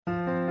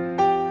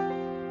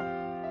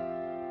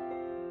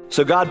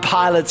So God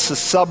pilots the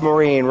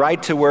submarine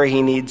right to where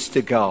he needs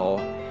to go.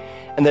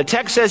 And the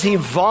text says he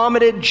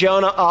vomited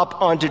Jonah up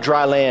onto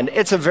dry land.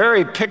 It's a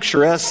very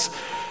picturesque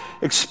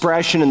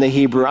expression in the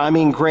Hebrew. I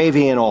mean,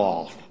 gravy and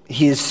all.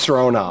 He's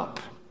thrown up.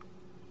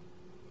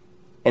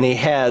 And he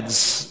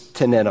heads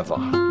to Nineveh.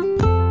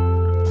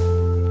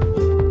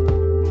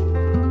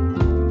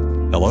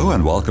 Hello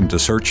and welcome to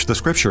Search the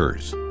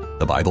Scriptures,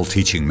 the Bible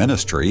teaching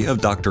ministry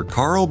of Dr.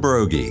 Carl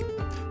Broggi,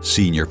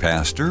 Senior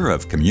Pastor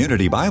of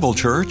Community Bible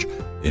Church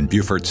in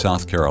Beaufort,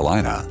 South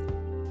Carolina.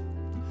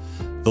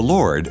 The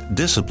Lord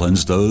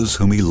disciplines those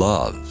whom He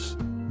loves.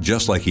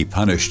 Just like He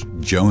punished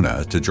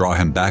Jonah to draw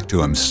him back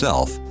to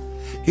Himself,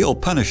 He'll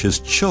punish His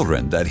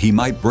children that He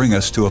might bring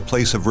us to a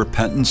place of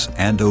repentance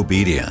and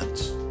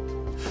obedience.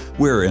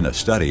 We're in a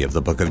study of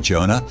the book of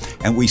Jonah,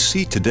 and we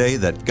see today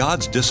that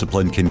God's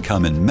discipline can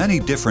come in many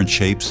different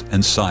shapes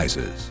and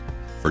sizes.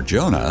 For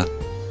Jonah,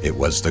 it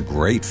was the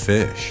great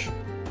fish.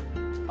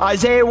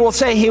 Isaiah will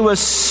say he was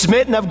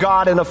smitten of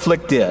God and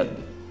afflicted.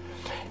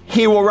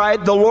 He will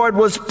write, the Lord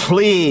was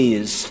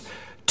pleased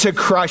to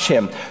crush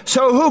him.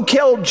 So who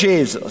killed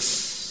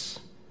Jesus?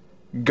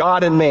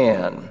 God and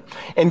man.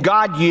 And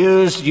God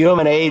used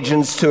human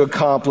agents to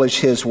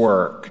accomplish His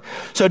work.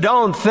 So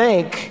don't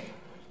think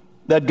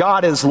that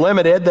God is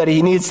limited, that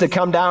He needs to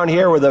come down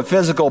here with a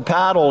physical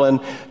paddle and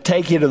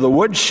take you to the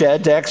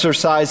woodshed to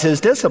exercise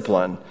His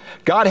discipline.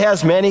 God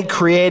has many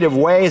creative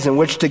ways in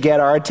which to get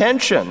our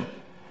attention.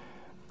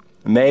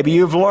 Maybe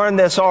you've learned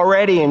this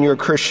already in your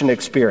Christian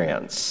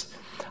experience.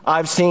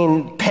 I've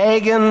seen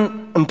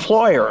pagan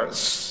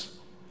employers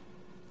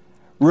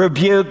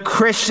rebuke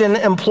Christian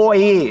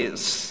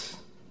employees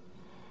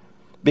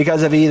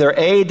because of either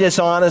A,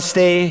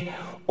 dishonesty,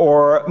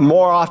 or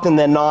more often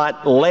than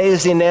not,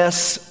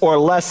 laziness or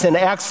less than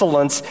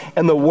excellence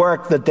in the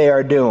work that they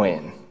are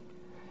doing.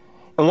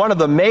 And one of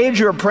the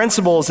major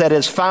principles that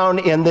is found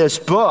in this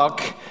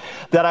book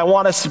that I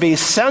want us to be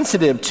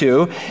sensitive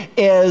to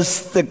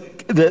is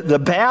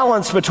the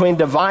balance between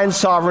divine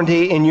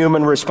sovereignty and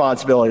human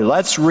responsibility.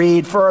 Let's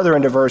read further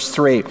into verse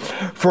 3.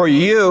 For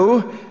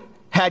you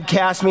had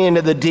cast me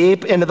into the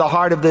deep, into the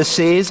heart of the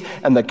seas,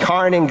 and the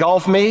current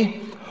engulfed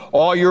me.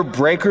 All your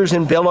breakers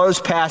and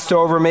billows passed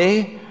over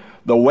me.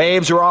 The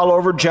waves are all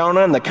over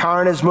Jonah, and the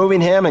current is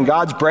moving him, and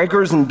God's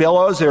breakers and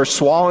billows, they're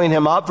swallowing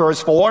him up.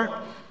 Verse 4.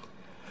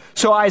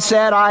 So I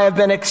said, I have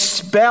been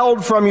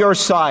expelled from your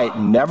sight.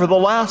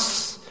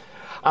 Nevertheless,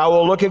 I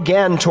will look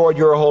again toward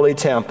your holy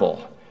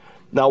temple.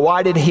 Now,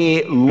 why did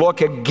he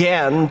look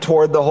again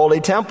toward the holy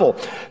temple?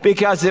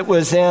 Because it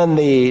was in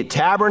the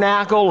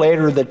tabernacle,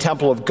 later the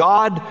temple of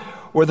God,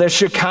 where the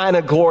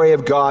Shekinah glory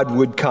of God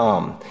would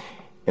come.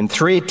 And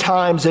 3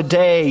 times a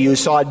day you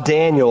saw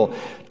Daniel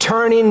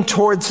turning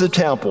towards the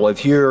temple.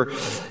 If you're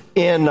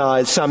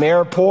in some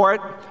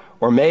airport,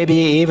 or maybe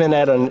even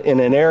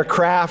in an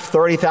aircraft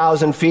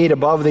 30,000 feet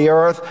above the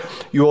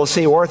earth, you will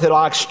see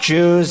Orthodox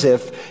Jews,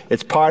 if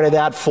it's part of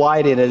that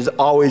flight, it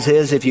always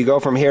is if you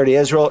go from here to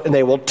Israel, and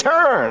they will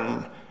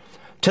turn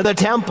to the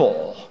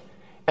temple,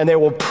 and they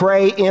will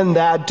pray in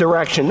that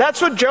direction.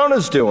 That's what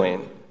Jonah's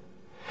doing.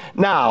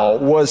 Now,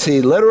 was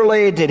he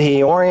literally, did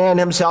he orient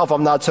himself?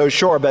 I'm not so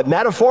sure, but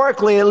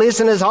metaphorically, at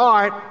least in his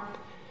heart,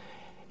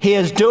 he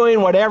is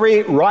doing what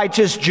every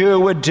righteous Jew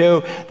would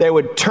do. They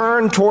would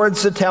turn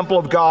towards the temple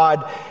of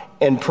God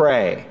and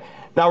pray.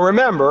 Now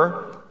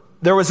remember,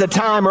 there was a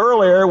time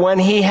earlier when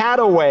he had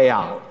a way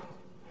out.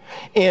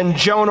 In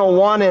Jonah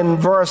 1 and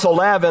verse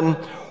 11,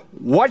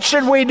 what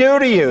should we do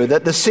to you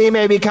that the sea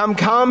may become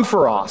calm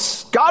for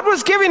us? God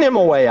was giving him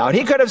a way out.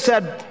 He could have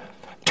said,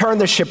 turn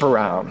the ship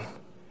around.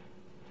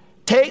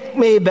 Take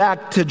me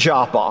back to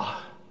Joppa.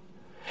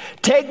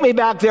 Take me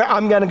back there.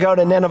 I'm going to go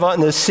to Nineveh,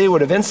 and the sea would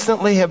have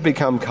instantly have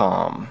become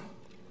calm.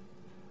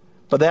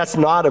 But that's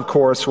not, of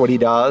course, what he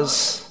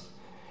does.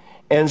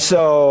 And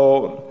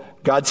so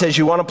God says,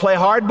 you want to play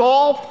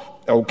hardball?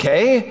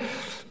 Okay.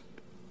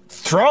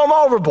 Throw him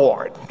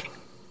overboard.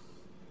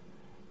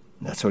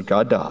 And that's what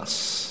God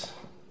does.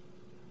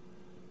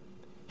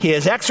 He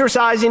is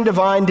exercising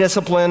divine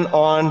discipline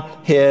on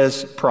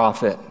his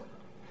prophet.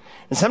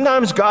 And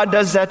sometimes God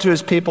does that to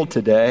his people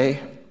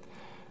today.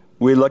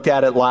 We looked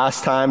at it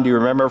last time. Do you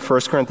remember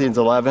 1 Corinthians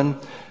 11?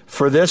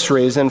 For this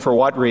reason, for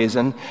what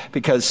reason?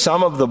 Because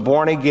some of the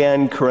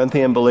born-again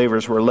Corinthian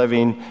believers were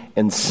living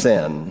in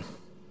sin.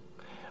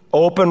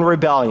 Open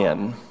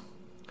rebellion.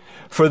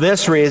 For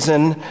this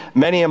reason,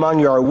 many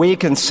among you are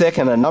weak and sick,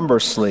 and a number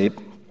sleep.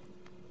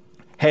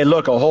 Hey,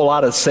 look, a whole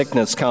lot of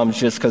sickness comes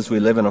just because we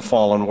live in a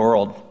fallen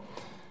world.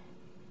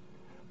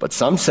 But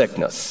some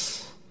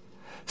sickness,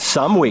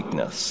 some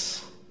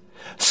weakness,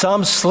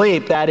 some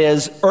sleep, that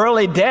is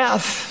early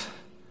death,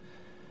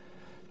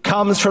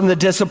 comes from the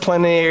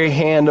disciplinary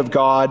hand of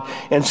God.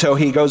 And so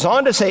he goes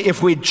on to say,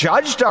 if we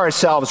judged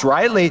ourselves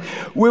rightly,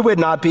 we would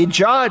not be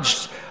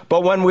judged.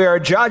 But when we are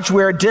judged,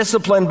 we are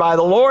disciplined by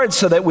the Lord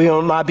so that we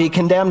will not be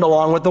condemned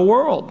along with the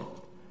world.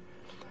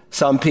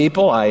 Some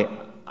people, I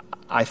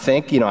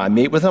think, I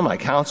meet with them, I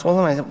counsel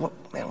them, I say, well,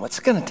 man, what's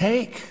it going to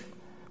take?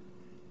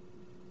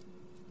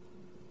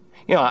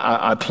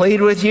 I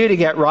plead with you to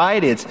get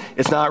right.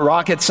 It's not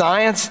rocket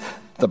science.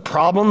 The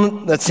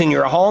problem that's in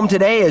your home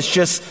today is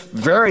just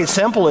very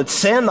simple. It's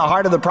sin. The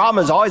heart of the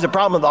problem is always a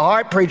problem of the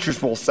heart,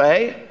 preachers will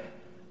say.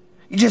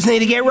 You just need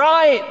to get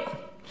right.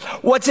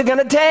 What's it going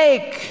to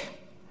take?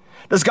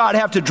 Does God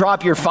have to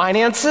drop your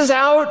finances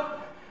out?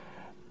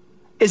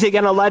 Is he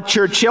going to let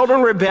your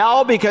children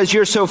rebel because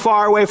you're so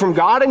far away from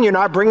God and you're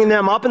not bringing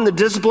them up in the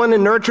discipline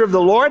and nurture of the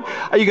Lord?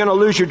 Are you going to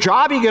lose your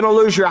job? Are you going to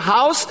lose your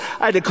house?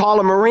 I had to call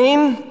a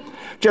Marine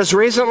just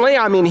recently.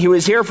 He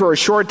was here for a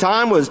short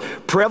time, was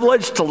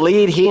privileged to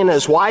lead he and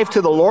his wife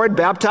to the Lord,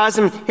 baptize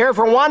him here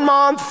for 1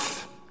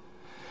 month.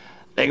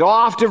 They go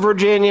off to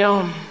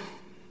Virginia.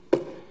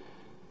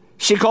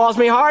 She calls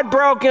me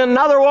heartbroken,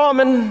 another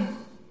woman.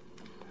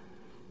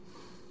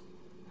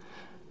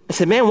 I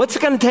said, man, what's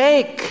it going to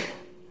take?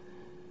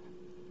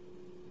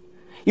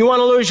 You want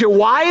to lose your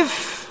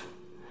wife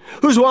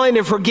who's willing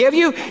to forgive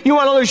you? You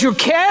want to lose your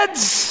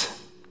kids?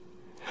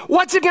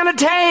 What's it going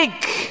to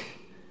take?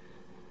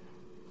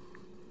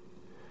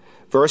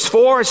 Verse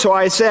 4, so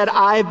I said,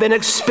 I've been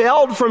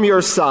expelled from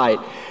your sight.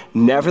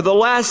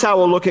 Nevertheless, I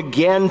will look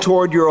again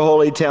toward your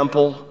holy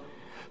temple.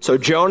 So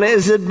Jonah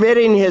is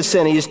admitting his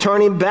sin. He's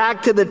turning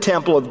back to the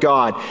temple of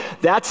God.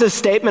 That's a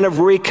statement of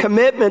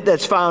recommitment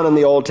that's found in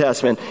the Old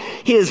Testament.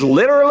 He is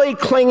literally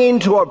clinging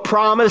to a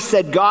promise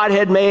that God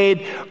had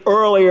made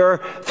earlier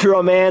through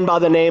a man by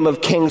the name of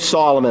King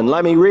Solomon.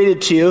 Let me read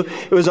it to you.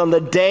 It was on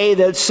the day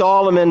that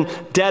Solomon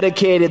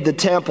dedicated the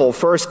temple,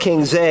 1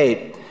 Kings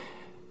 8.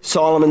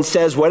 Solomon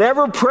says,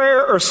 whatever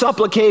prayer or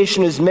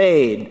supplication is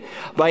made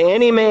by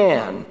any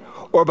man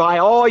or by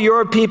all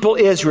your people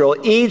Israel,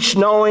 each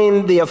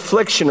knowing the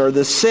affliction or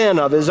the sin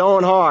of his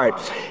own heart,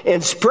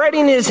 and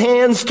spreading his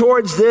hands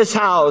towards this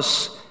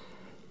house,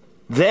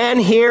 then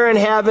hear in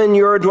heaven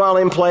your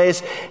dwelling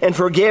place, and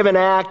forgive and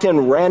act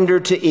and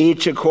render to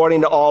each according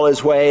to all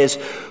his ways,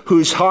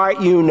 whose heart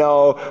you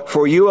know,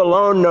 for you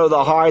alone know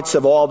the hearts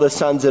of all the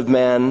sons of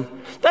men.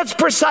 That's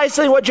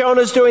precisely what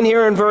Jonah's doing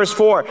here in verse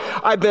 4.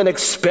 I've been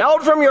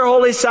expelled from your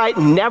holy sight,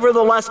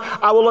 nevertheless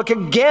I will look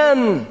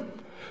again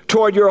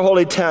toward your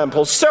holy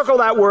temple. Circle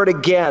that word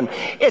again.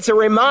 It's a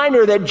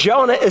reminder that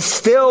Jonah is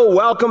still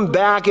welcome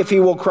back if he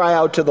will cry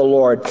out to the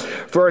Lord.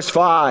 Verse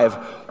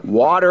 5,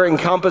 water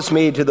encompassed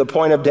me to the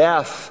point of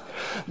death.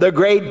 The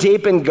great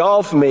deep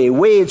engulfed me.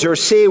 Weeds or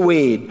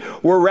seaweed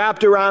were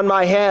wrapped around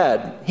my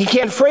head. He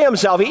can't free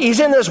himself. He's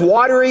in this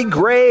watery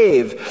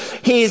grave.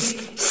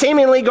 He's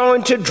seemingly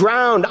going to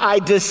drown. I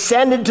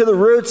descended to the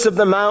roots of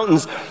the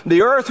mountains.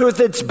 The earth with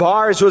its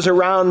bars was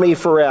around me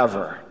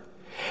forever.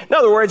 In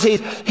other words,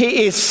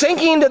 he's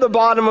sinking to the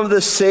bottom of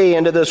the sea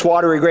into this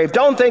watery grave.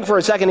 Don't think for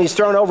a second he's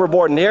thrown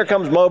overboard and here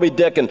comes Moby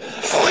Dick and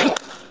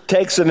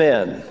takes him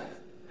in.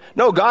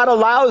 No, God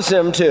allows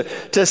him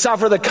to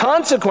suffer the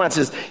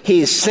consequences.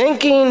 He's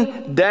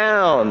sinking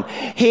down.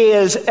 He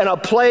is in a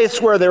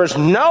place where there's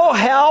no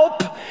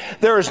help.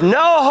 There's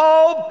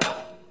no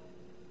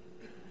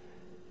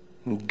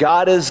hope.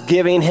 God is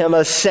giving him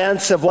a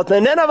sense of what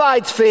the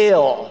Ninevites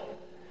feel.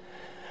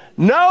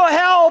 No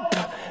help,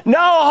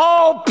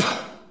 no hope.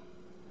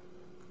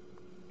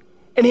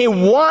 And he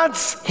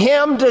wants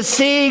him to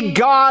see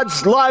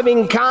God's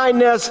loving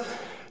kindness,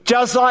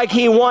 just like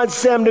he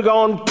wants them to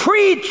go and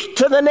preach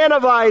to the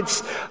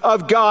Ninevites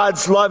of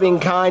God's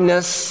loving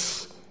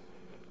kindness.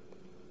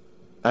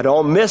 I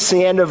don't miss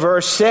the end of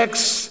verse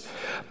 6.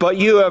 But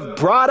you have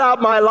brought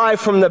out my life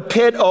from the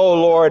pit, O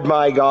Lord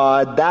my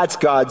God. That's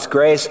God's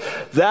grace.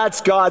 That's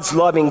God's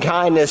loving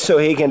kindness so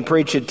he can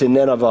preach it to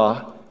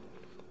Nineveh.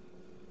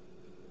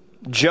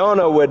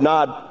 Jonah would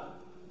not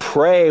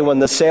pray when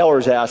the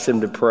sailors asked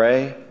him to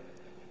pray.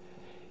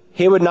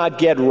 He would not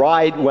get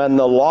right when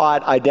the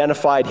lot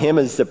identified him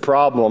as the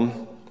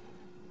problem.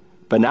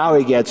 But now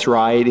he gets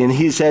right, and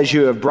he says,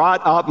 you have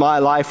brought up my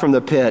life from the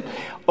pit,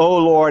 O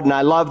Lord. And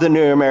I love the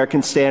New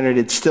American Standard.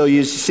 It's still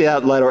used. You see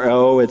that letter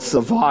O? It's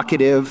the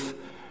vocative.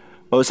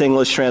 Most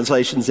English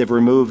translations have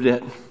removed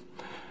it.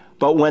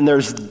 But when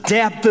there's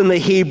depth in the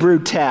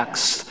Hebrew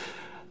text,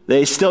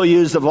 they still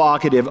use the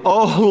vocative.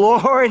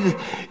 Oh Lord,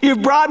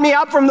 you've brought me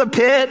up from the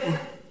pit.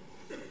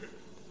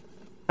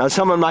 Now,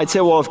 someone might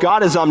say, well, if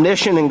God is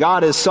omniscient and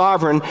God is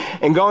sovereign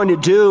and going to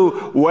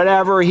do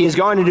whatever he's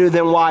going to do,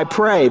 then why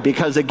pray?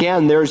 Because,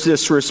 again, there's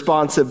this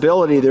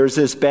responsibility. There's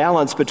this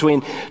balance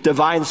between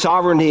divine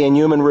sovereignty and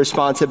human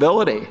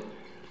responsibility.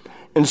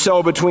 And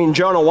so between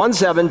Jonah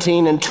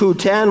 1:17 and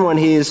 2:10, when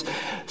he's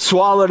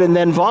swallowed and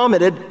then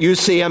vomited, you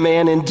see a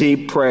man in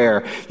deep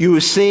prayer. You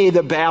see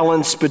the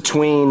balance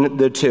between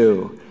the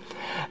two.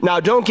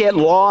 Now, don't get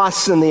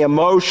lost in the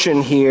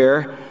emotion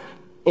here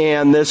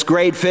and this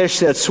great fish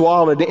that's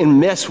swallowed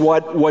and miss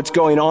what's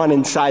going on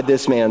inside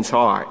this man's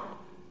heart.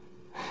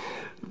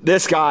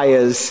 This guy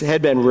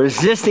had been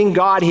resisting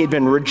God. He'd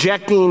been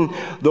rejecting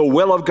the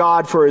will of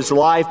God for his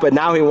life, but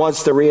now he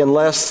wants to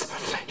re-enlist.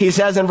 He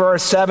says in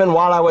verse 7,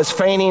 while I was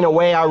fainting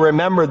away, I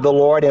remembered the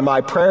Lord, and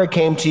my prayer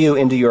came to you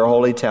into your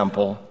holy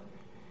temple.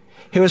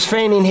 He was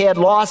fainting. He had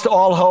lost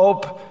all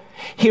hope.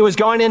 He was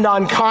going into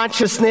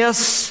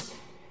unconsciousness.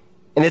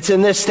 And it's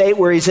in this state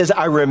where he says,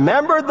 I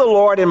remembered the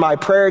Lord and my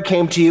prayer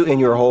came to you in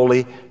your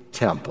holy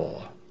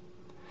temple.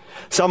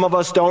 Some of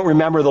us don't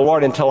remember the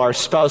Lord until our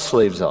spouse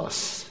leaves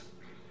us.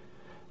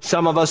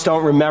 Some of us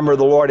don't remember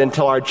the Lord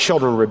until our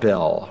children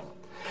rebel.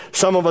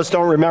 Some of us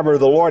don't remember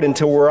the Lord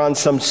until we're on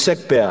some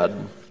sick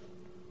bed.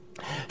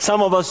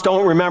 Some of us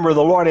don't remember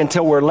the Lord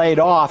until we're laid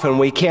off and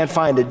we can't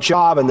find a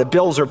job and the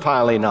bills are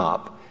piling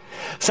up.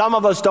 Some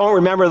of us don't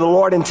remember the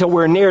Lord until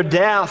we're near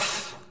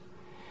death.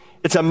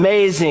 It's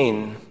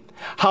amazing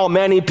how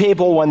many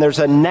people, when there's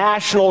a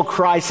national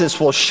crisis,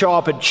 will show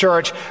up at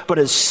church, but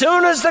as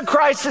soon as the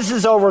crisis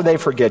is over, they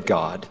forget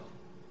God.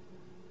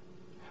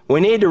 We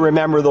need to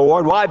remember the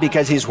Lord. Why?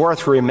 Because he's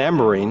worth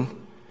remembering.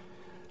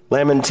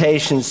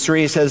 Lamentations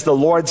 3 says, the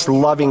Lord's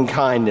loving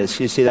kindness.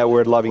 You see that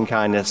word, loving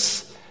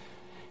kindness?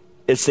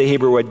 It's the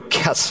Hebrew word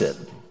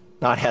kesed,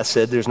 not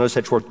hesed. There's no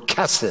such word,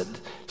 kesed.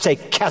 Say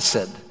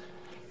kesed.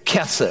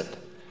 Kesed.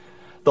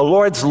 The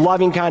Lord's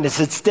loving kindness.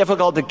 It's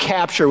difficult to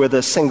capture with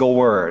a single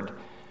word.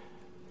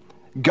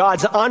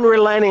 God's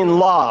unrelenting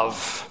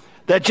love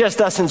that just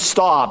doesn't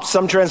stop.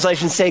 Some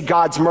translations say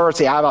God's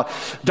mercy. I have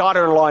a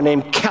daughter-in-law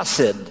named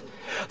Kesed.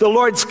 The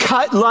Lord's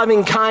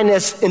loving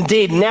kindness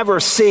indeed never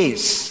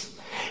cease.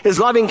 His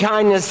loving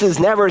kindnesses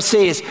never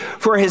cease,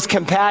 for his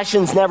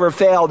compassions never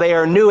fail. They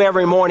are new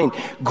every morning.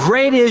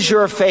 Great is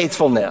your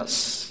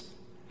faithfulness.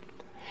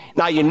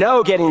 Now, you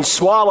know, getting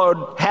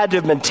swallowed had to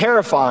have been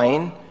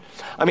terrifying.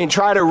 I mean,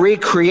 try to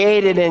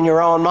recreate it in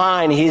your own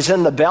mind. He's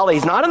in the belly.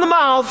 He's not in the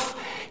mouth.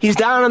 He's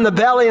down in the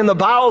belly and the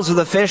bowels of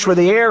the fish where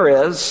the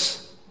air is.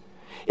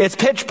 It's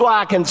pitch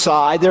black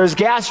inside. There's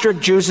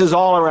gastric juices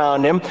all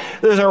around him.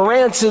 There's a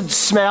rancid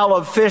smell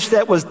of fish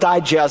that was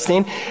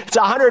digesting. It's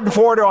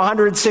 104 to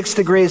 106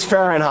 degrees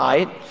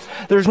Fahrenheit.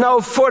 There's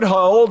no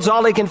footholds.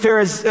 All he can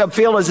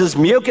feel is his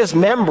mucous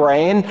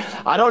membrane.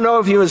 I don't know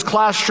if he was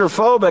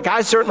claustrophobic.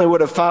 I certainly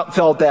would have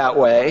felt that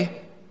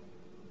way.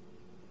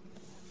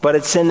 But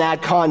it's in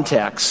that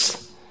context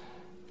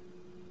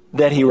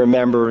that he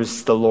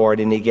remembers the Lord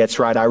and he gets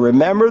right. I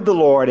remembered the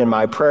Lord and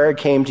my prayer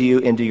came to you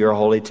into your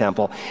holy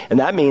temple. And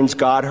that means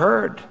God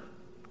heard.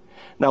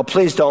 Now,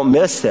 please don't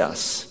miss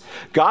this.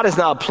 God is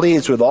not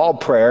pleased with all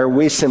prayer.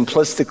 We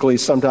simplistically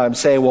sometimes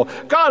say, well,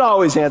 God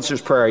always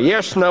answers prayer.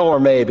 Yes, no, or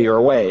maybe, or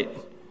wait.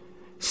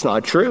 It's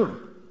not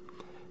true.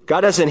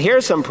 God doesn't hear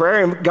some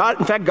prayer.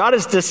 In fact, God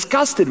is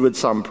disgusted with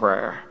some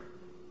prayer.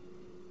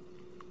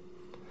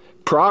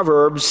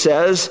 Proverbs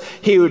says,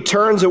 he who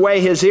turns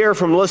away his ear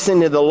from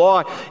listening to the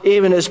law,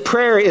 even his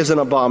prayer is an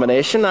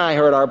abomination. I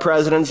heard our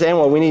president saying,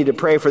 well, we need to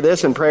pray for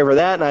this and pray for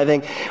that. And I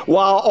think,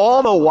 while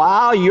all the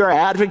while you're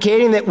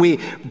advocating that we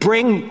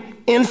bring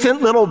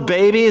infant little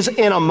babies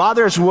in a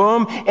mother's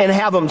womb and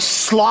have them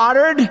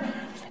slaughtered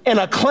in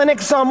a clinic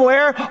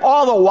somewhere,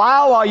 all the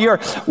while you're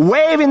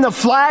waving the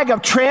flag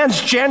of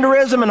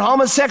transgenderism and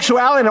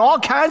homosexuality and all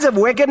kinds of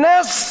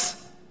wickedness.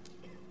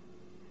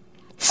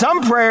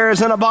 Some prayer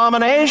is an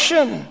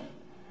abomination.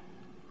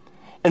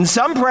 And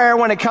some prayer,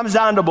 when it comes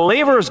down to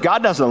believers,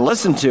 God doesn't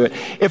listen to it.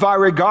 If I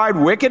regard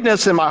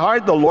wickedness in my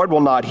heart, the Lord will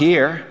not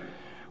hear.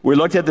 We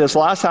looked at this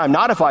last time.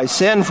 Not if I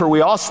sin, for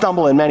we all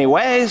stumble in many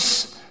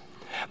ways.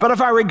 But if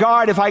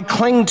I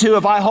cling to,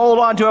 if I hold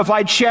on to, if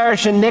I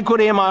cherish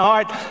iniquity in my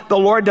heart, the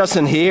Lord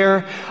doesn't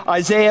hear.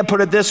 Isaiah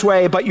put it this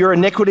way, but your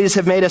iniquities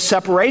have made a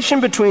separation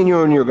between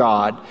you and your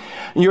God.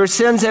 Your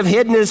sins have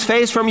hidden his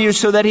face from you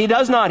so that he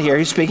does not hear.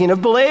 He's speaking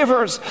of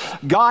believers.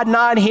 God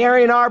not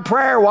hearing our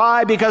prayer.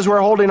 Why? Because we're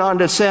holding on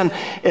to sin.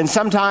 And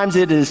sometimes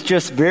it is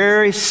just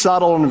very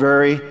subtle and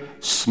very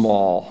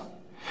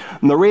small.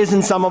 And the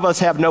reason some of us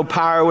have no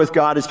power with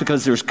God is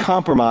because there's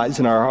compromise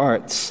in our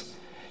hearts.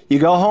 You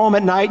go home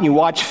at night and you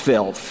watch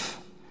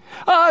filth.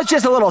 Oh, it's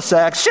just a little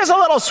sex, just a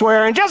little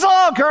swearing, just a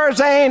little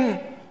cursing.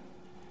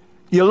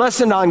 You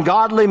listen to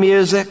ungodly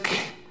music,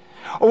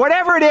 or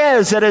whatever it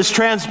is that is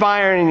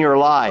transpiring in your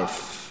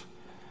life.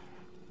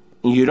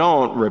 You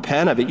don't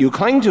repent of it. You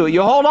cling to it.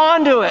 You hold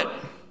on to it.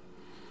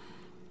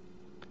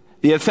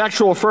 The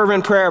effectual,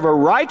 fervent prayer of a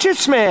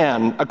righteous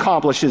man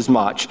accomplishes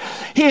much.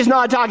 He's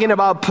not talking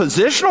about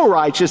positional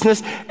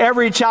righteousness.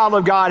 Every child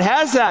of God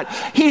has that.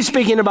 He's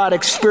speaking about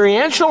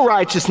experiential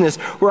righteousness,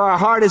 where our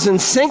heart is in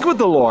sync with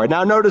the Lord.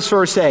 Now notice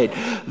verse 8.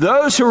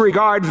 Those who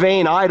regard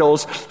vain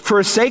idols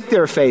forsake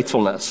their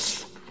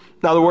faithfulness.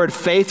 Now the word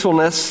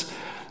faithfulness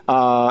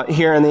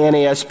here in the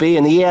NASB.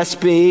 In the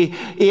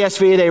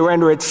ESV, they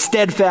render it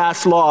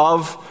steadfast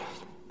love.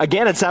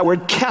 Again, it's that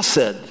word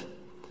kesed.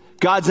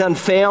 God's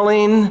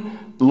unfailing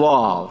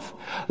love.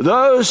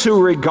 Those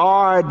who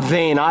regard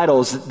vain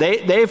idols,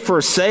 they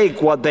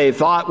forsake what they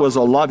thought was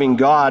a loving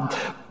God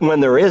when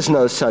there is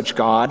no such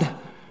God.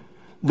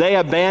 They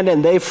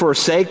abandon, they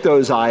forsake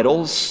those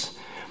idols.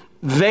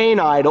 vain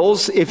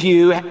idols. If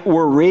you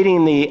were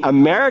reading the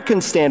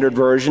American Standard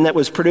Version that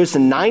was produced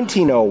in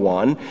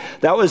 1901,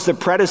 that was the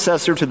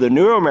predecessor to the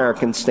New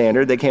American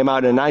Standard. They came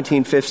out in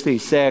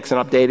 1956 and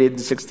updated in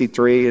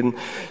 63 and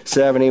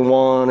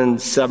 71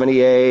 and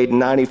 78 and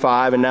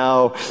 95, and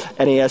now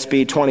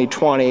NASB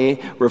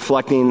 2020,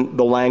 reflecting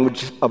the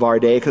language of our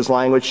day because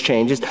language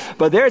changes.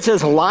 But there it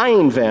says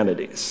lying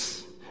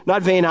vanities.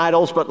 Not vain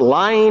idols, but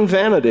lying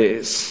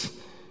vanities.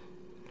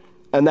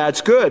 And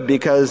that's good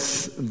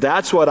because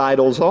that's what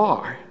idols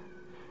are.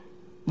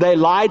 They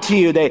lie to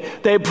you.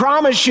 They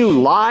promise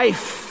you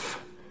life,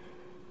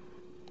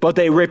 but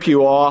they rip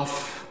you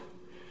off.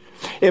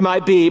 It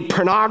might be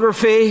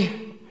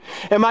pornography.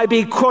 It might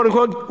be, quote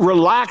unquote,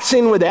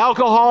 relaxing with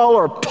alcohol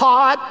or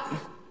pot,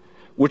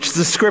 which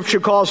the scripture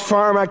calls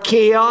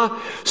pharmakia,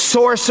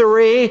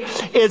 sorcery.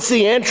 It's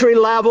the entry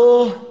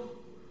level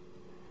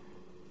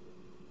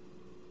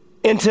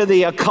into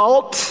the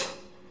occult.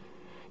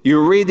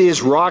 You read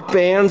these rock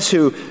bands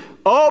who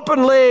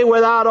openly,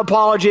 without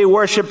apology,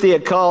 worship the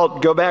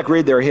occult. Go back,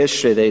 read their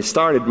history. They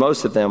started,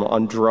 most of them,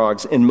 on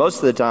drugs, and most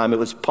of the time it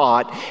was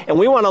pot. And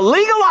we want to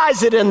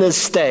legalize it in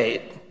this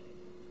state.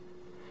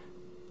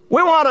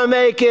 We want to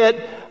make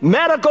it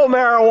medical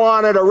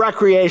marijuana to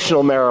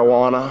recreational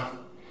marijuana.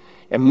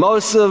 And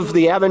most of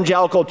the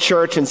evangelical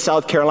church in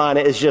South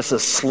Carolina is just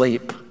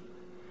asleep.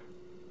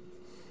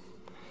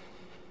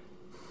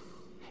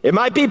 It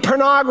might be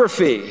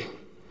pornography.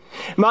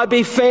 It might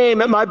be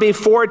fame. It might be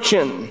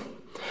fortune.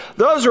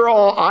 Those are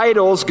all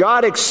idols.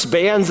 God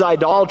expands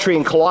idolatry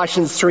in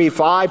Colossians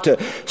 3:5 to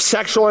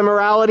sexual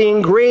immorality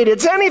and greed.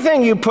 It's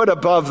anything you put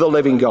above the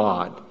living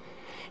God.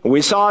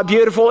 We saw a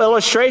beautiful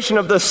illustration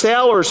of the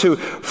sailors who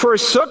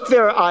forsook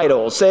their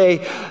idols. They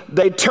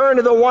turned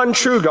to the one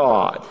true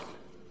God.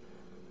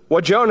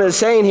 What Jonah is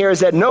saying here is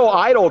that no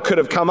idol could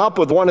have come up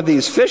with one of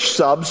these fish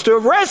subs to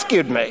have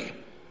rescued me.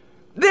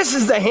 This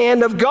is the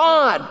hand of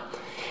God.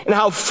 And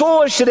how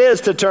foolish it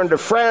is to turn to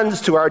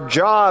friends, to our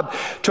job,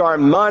 to our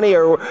money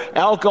or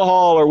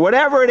alcohol or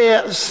whatever it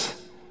is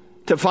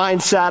to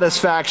find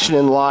satisfaction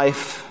in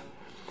life.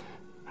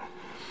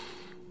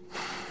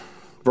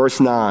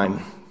 Verse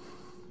 9.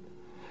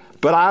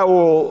 But I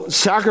will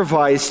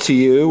sacrifice to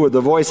you with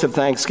the voice of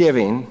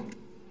thanksgiving.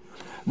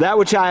 That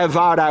which I have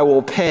vowed I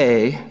will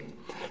pay.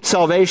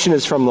 Salvation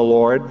is from the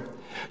Lord.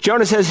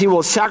 Jonah says he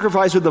will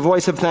sacrifice with the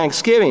voice of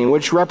thanksgiving,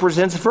 which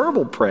represents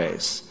verbal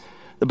praise.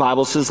 The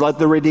Bible says, let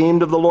the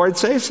redeemed of the Lord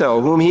say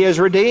so, whom he has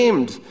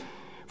redeemed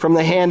from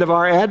the hand of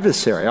our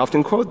adversary. I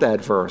often quote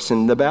that verse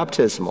in the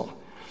baptismal.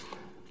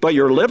 But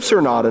your lips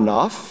are not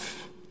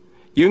enough.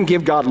 You can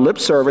give God lip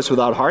service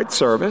without heart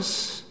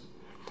service.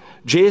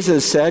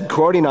 Jesus said,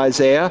 quoting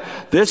Isaiah,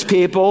 this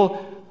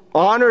people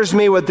honors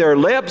me with their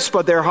lips,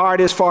 but their heart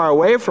is far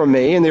away from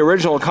me. In the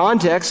original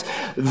context,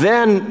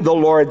 then the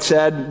Lord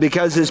said,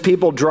 because his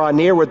people draw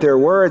near with their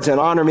words and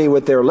honor me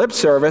with their lip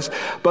service,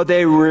 but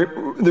they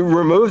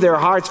remove their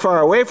hearts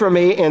far away from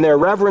me, and their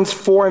reverence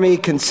for me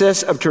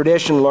consists of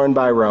tradition learned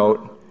by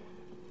rote.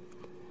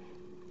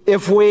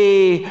 If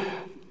we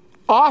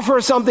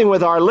offer something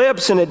with our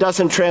lips and it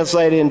doesn't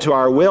translate into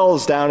our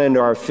wills down into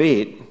our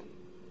feet,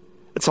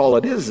 that's all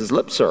it is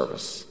lip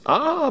service.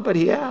 But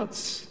he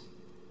adds,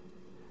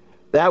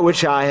 that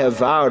which I have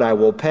vowed I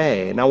will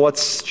pay. Now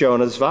what's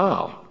Jonah's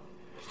vow?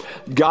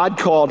 God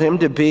called him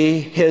to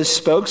be his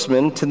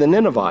spokesman to the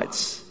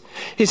Ninevites.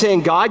 He's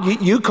saying, God,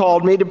 you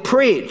called me to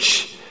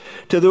preach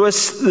to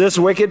this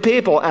wicked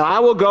people, and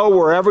I will go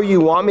wherever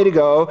you want me to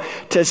go,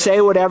 to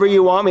say whatever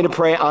you want me to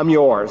pray, I'm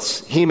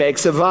yours. He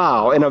makes a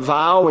vow, and a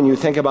vow, when you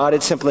think about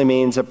it, simply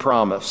means a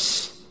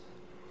promise.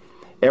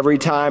 Every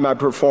time I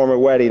perform a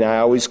wedding, I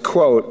always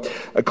quote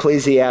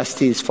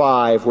Ecclesiastes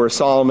 5, where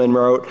Solomon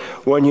wrote,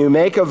 when you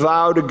make a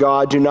vow to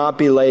God, do not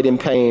be late in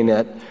paying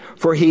it,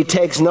 for he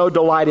takes no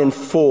delight in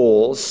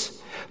fools.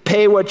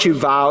 Pay what you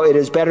vow. It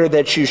is better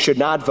that you should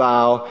not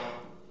vow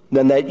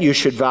than that you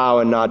should vow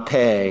and not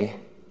pay.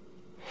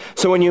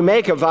 So when you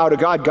make a vow to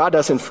God, God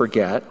doesn't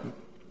forget.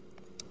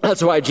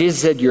 That's why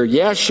Jesus said your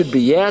yes should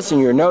be yes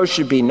and your no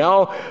should be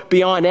no.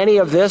 Beyond any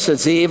of this,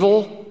 it's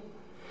evil.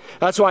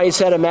 That's why he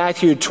said in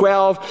Matthew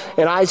 12,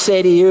 and I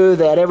say to you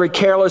that every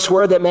careless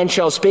word that men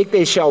shall speak,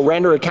 they shall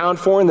render account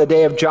for in the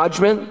day of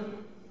judgment.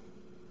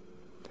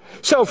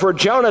 So for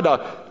Jonah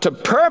to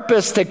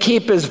purpose to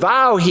keep his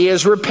vow, he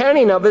is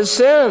repenting of his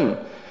sin.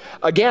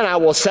 Again, I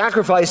will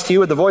sacrifice to you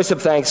with the voice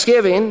of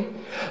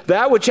thanksgiving.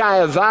 That which I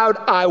have vowed,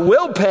 I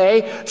will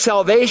pay.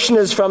 Salvation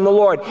is from the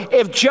Lord.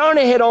 If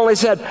Jonah had only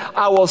said,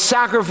 I will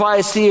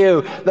sacrifice to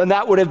you, then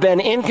that would have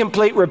been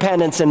incomplete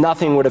repentance and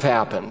nothing would have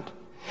happened.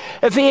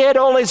 If he had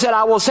only said,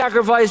 I will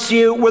sacrifice to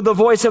you with the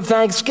voice of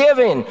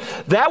thanksgiving,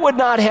 that would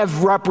not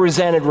have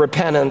represented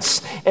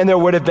repentance and there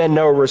would have been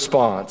no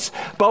response.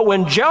 But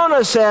when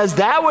Jonah says,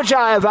 that which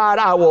I have vowed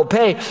I will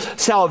pay,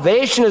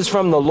 salvation is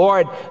from the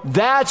Lord,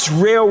 that's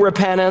real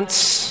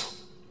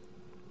repentance.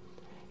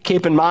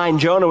 Keep in mind,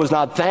 Jonah was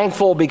not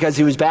thankful because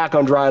he was back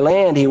on dry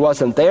land. He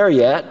wasn't there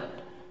yet.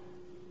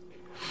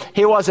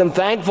 He wasn't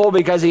thankful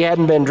because he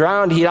hadn't been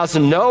drowned. He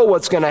doesn't know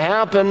what's going to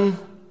happen.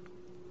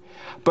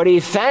 But he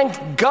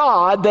thanked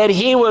God that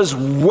he was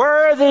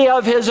worthy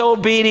of his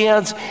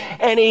obedience.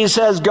 And he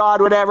says,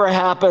 God, whatever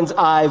happens,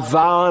 I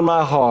vow in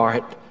my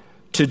heart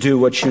to do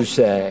what you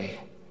say.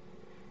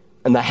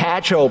 And the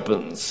hatch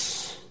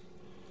opens,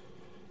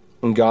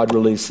 and God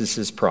releases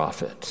his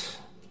prophet.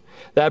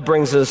 That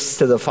brings us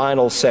to the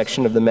final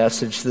section of the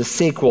message, the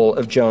sequel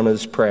of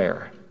Jonah's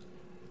prayer.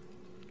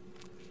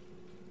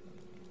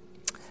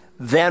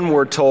 Then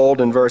we're told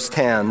in verse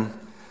 10,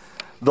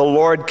 the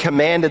Lord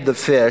commanded the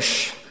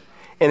fish,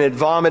 and it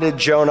vomited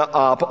Jonah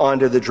up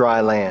onto the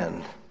dry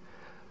land.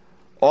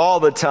 All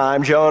the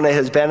time, Jonah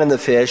has been in the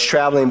fish,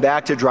 traveling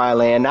back to dry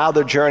land. Now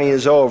the journey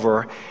is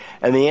over,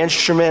 and the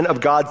instrument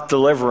of God's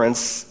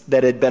deliverance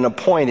that had been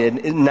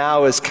appointed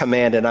now is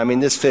commanded. I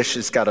mean, this fish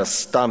has got a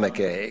stomach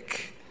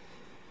ache.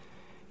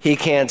 He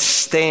can't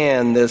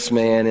stand this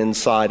man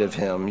inside of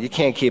him. You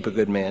can't keep a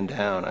good man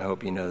down. I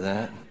hope you know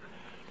that.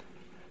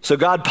 So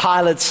God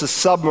pilots the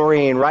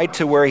submarine right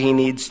to where he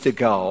needs to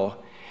go.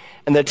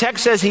 And the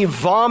text says he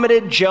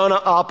vomited Jonah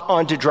up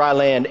onto dry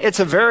land. It's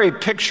a very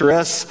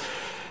picturesque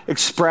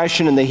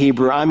expression in the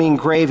Hebrew. I mean,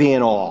 gravy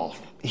and all.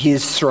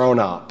 He's thrown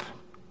up.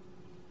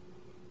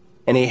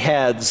 And he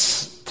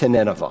heads to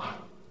Nineveh.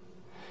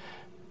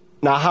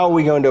 Now, how are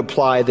we going to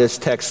apply this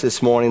text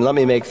this morning? Let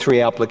me make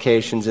 3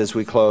 applications as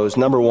we close.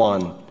 Number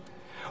 1,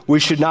 we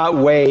should not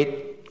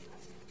wait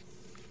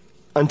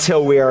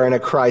until we are in a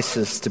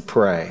crisis to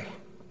pray.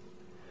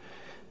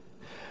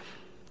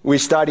 We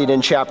studied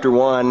in chapter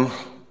 1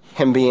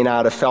 him being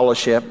out of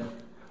fellowship.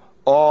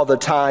 All the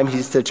time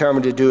he's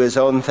determined to do his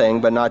own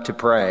thing, but not to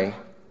pray.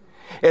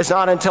 It's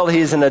not until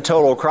he's in a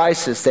total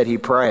crisis that he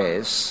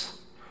prays.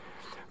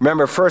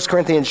 Remember, 1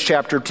 Corinthians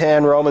chapter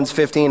 10, Romans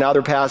 15,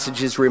 other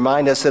passages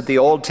remind us that the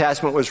Old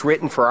Testament was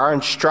written for our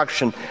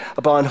instruction,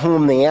 upon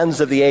whom the ends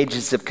of the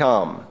ages have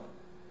come.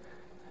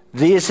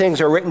 These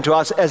things are written to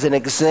us as an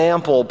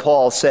example,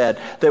 Paul said,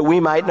 that we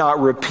might not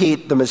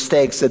repeat the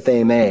mistakes that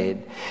they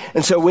made.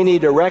 And so we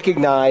need to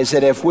recognize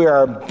that if we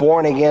are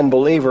born-again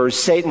believers,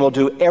 Satan will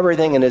do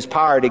everything in his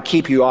power to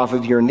keep you off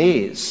of your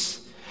knees.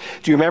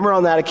 Do you remember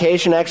on that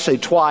occasion, actually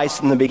twice,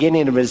 in the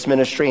beginning of his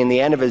ministry and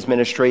the end of his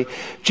ministry,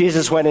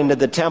 Jesus went into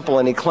the temple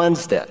and he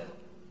cleansed it.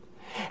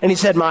 And he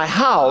said, my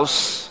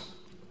house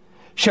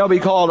shall be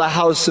called a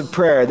house of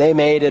prayer. They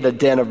made it a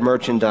den of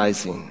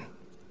merchandising.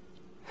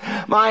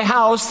 My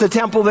house, the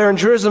temple there in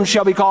Jerusalem,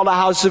 shall be called a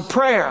house of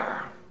prayer.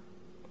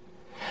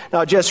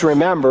 Now, just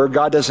remember,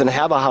 God doesn't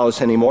have a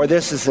house anymore.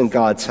 This isn't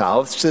God's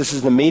house. This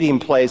is the meeting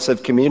place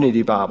of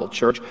Community Bible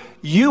Church.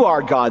 You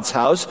are God's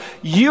house.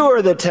 You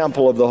are the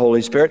temple of the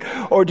Holy Spirit.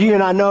 Or do you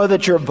not know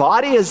that your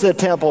body is the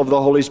temple of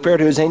the Holy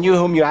Spirit who is in you,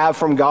 whom you have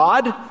from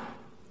God?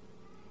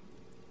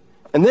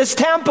 And this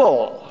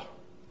temple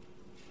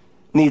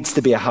needs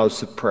to be a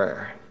house of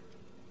prayer.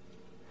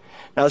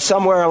 Now,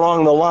 somewhere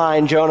along the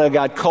line, Jonah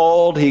got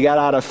cold. He got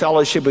out of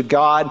fellowship with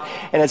God.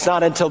 And it's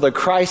not until the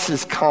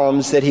crisis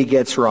comes that he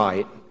gets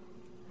right.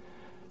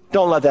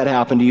 Don't let that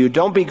happen to you.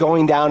 Don't be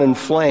going down in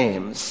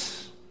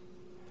flames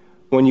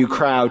when you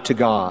cry out to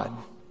God.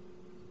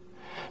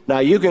 Now,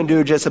 you can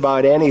do just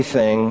about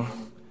anything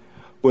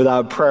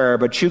without prayer,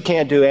 but you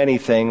can't do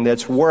anything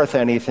that's worth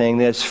anything,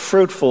 that's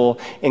fruitful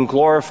in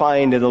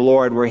glorifying to the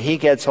Lord, where he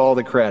gets all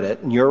the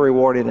credit and you're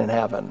rewarded in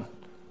heaven,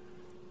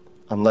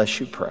 unless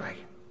you pray.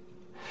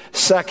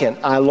 Second,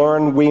 I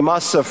learned we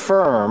must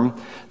affirm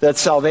that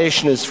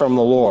salvation is from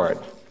the Lord.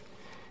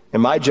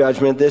 In my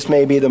judgment, this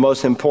may be the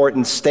most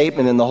important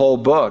statement in the whole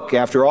book.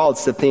 After all,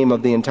 it's the theme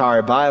of the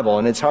entire Bible,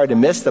 and it's hard to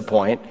miss the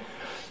point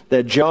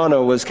that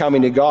Jonah was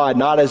coming to God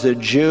not as a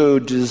Jew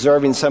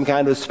deserving some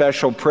kind of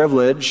special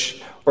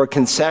privilege or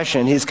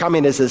concession. He's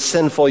coming as a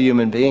sinful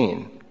human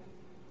being.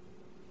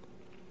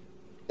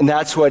 And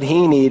that's what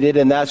he needed,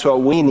 and that's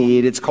what we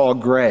need. It's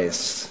called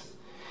grace.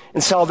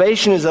 And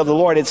salvation is of the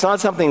Lord. It's not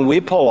something we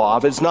pull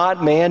off. It's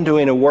not man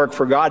doing a work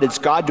for God. It's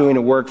God doing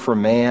a work for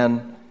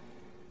man.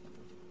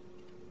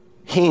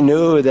 He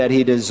knew that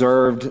he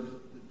deserved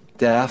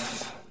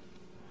death,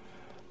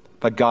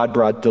 but God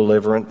brought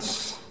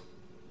deliverance.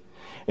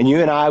 And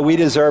you and I, we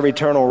deserve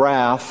eternal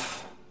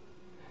wrath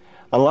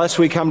unless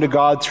we come to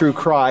God through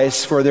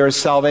Christ, for there is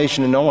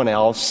salvation in no one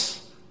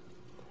else.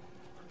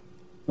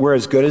 We're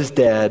as good as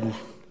dead.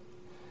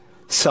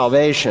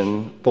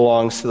 Salvation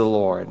belongs to the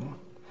Lord.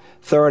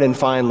 Third and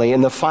finally,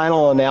 in the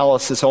final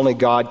analysis, only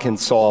God can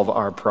solve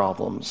our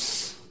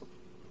problems.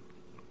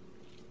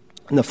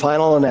 In the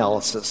final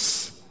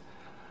analysis,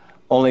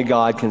 only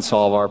God can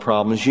solve our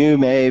problems. You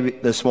may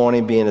this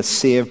morning be in a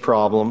sea of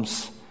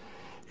problems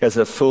because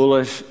of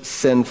foolish,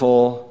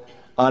 sinful,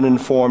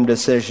 uninformed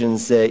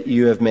decisions that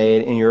you have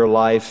made, and your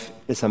life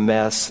is a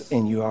mess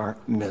and you are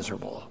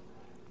miserable.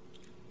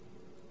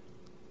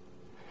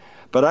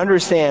 But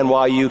understand,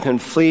 while you can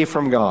flee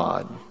from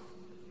God,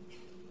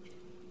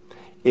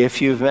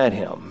 if you've met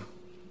him,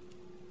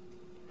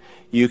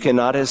 you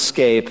cannot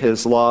escape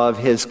his love,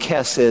 his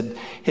chesed,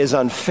 his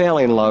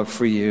unfailing love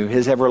for you,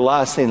 his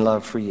everlasting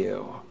love for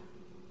you.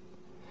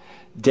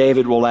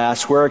 David will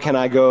ask, where can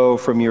I go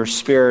from your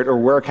spirit, or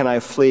where can I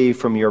flee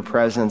from your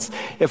presence?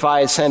 If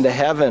I ascend to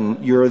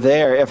heaven, you're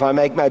there. If I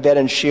make my bed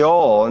in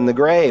Sheol, in the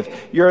grave,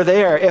 you're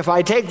there. If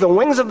I take the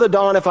wings of the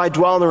dawn, if I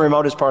dwell in the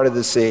remotest part of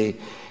the sea,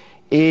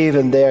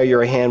 even there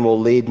your hand will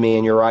lead me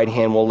and your right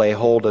hand will lay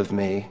hold of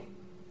me.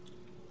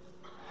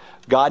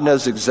 God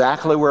knows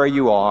exactly where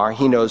you are.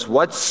 He knows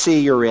what sea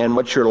you're in,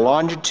 what's your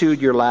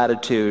longitude, your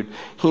latitude.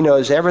 He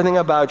knows everything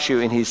about you,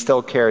 and he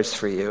still cares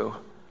for you.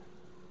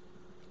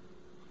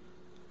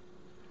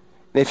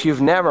 If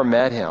you've never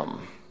met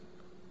him,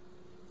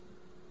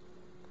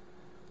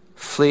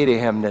 flee to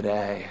him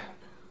today.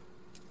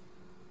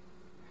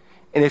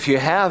 And if you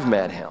have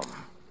met him,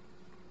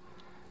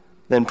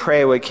 then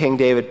pray what King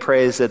David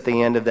prays at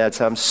the end of that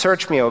psalm.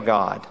 Search me, O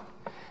God,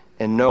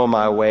 and know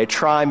my way.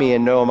 Try me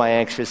and know my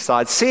anxious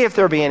thoughts. See if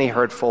there be any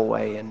hurtful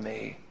way in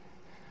me.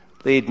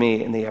 Lead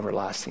me in the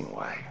everlasting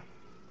way.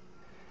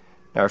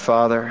 Our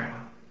Father,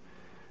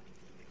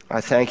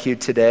 I thank you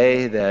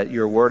today that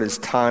your word is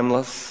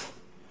timeless,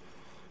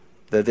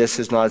 that this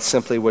is not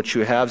simply what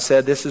you have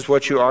said, this is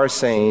what you are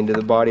saying to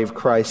the body of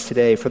Christ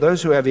today, for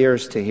those who have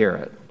ears to hear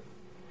it.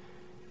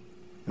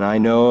 And I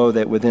know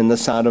that within the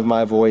sound of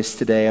my voice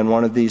today on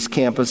one of these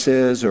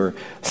campuses, or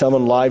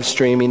someone live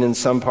streaming in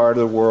some part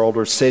of the world,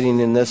 or sitting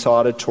in this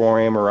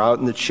auditorium or out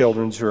in the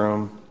children's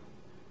room,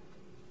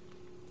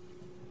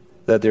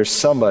 that there's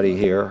somebody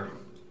here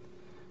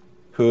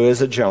who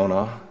is a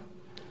Jonah,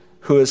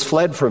 who has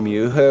fled from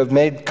you, who have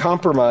made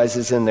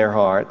compromises in their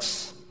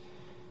hearts,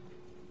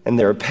 and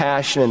their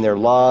passion and their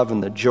love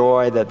and the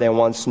joy that they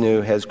once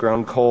knew has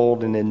grown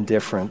cold and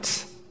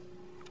indifferent.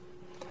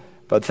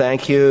 But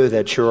thank you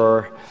that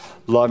your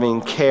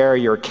loving care,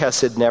 your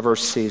chesed never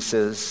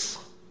ceases.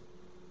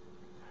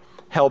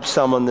 Help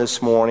someone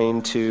this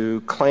morning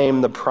to claim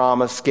the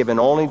promise given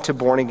only to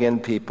born-again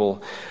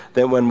people,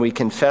 that when we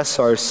confess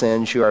our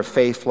sins, you are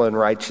faithful and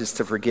righteous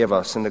to forgive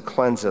us and to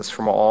cleanse us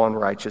from all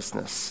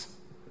unrighteousness.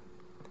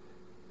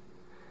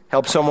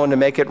 Help someone to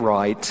make it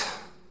right,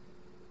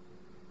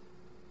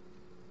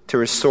 to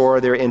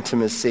restore their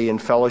intimacy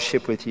and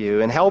fellowship with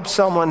you. And help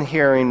someone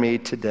hearing me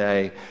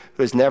today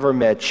who has never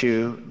met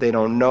you. They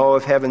don't know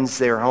if heaven's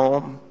their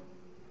home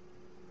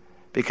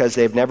because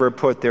they've never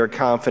put their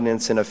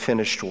confidence in a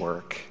finished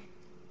work.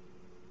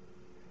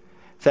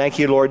 Thank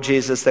you, Lord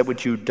Jesus, that when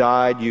you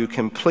died, you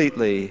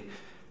completely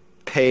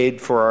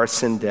paid for our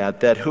sin debt,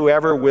 that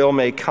whoever will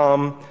may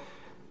come,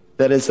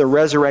 that as the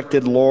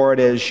resurrected Lord,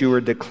 as you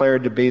were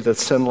declared to be the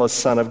sinless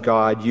Son of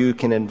God, you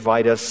can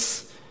invite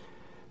us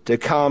to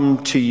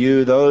come to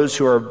you, those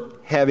who are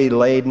heavy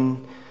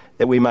laden,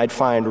 that we might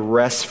find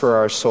rest for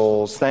our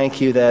souls. Thank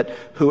you that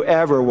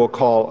whoever will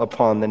call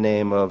upon the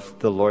name of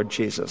the Lord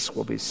Jesus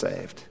will be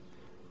saved.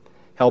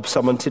 Help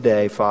someone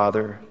today,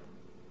 Father,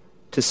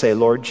 to say,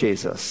 Lord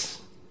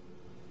Jesus,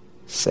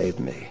 save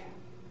me.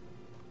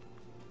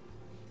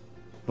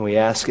 And we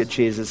ask it,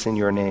 Jesus, in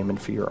your name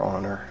and for your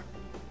honor.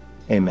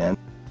 Amen.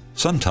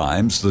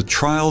 Sometimes the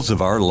trials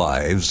of our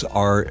lives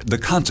are the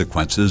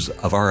consequences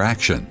of our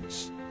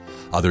actions.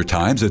 Other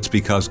times it's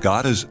because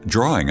God is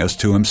drawing us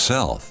to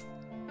himself.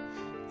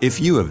 If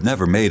you have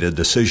never made a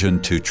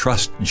decision to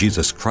trust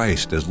Jesus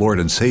Christ as Lord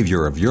and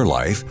Savior of your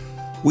life,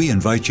 we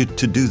invite you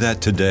to do that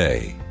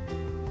today.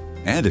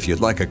 And if you'd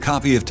like a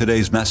copy of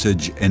today's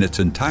message in its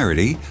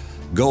entirety,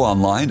 go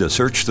online to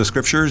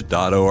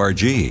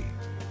searchthescriptures.org.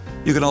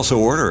 You can also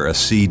order a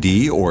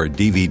CD or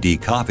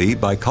DVD copy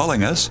by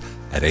calling us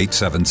at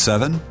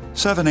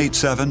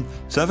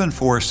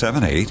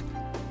 877-787-7478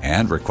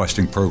 and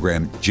requesting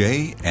program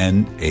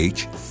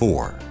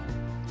JNH4.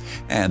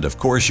 And of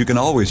course, you can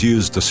always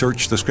use the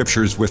Search the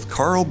Scriptures with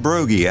Carl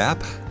Broggi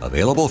app,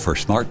 available for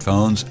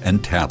smartphones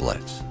and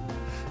tablets.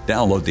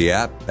 Download the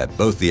app at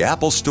both the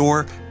Apple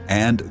Store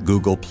and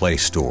Google Play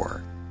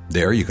Store.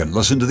 There you can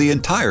listen to the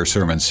entire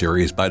sermon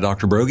series by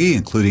Dr. Broggi,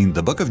 including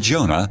the Book of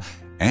Jonah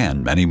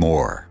and many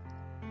more.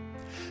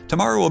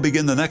 Tomorrow we'll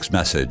begin the next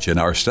message in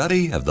our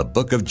study of the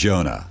Book of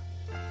Jonah.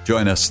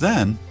 Join us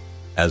then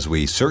as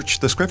we search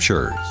the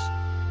Scriptures.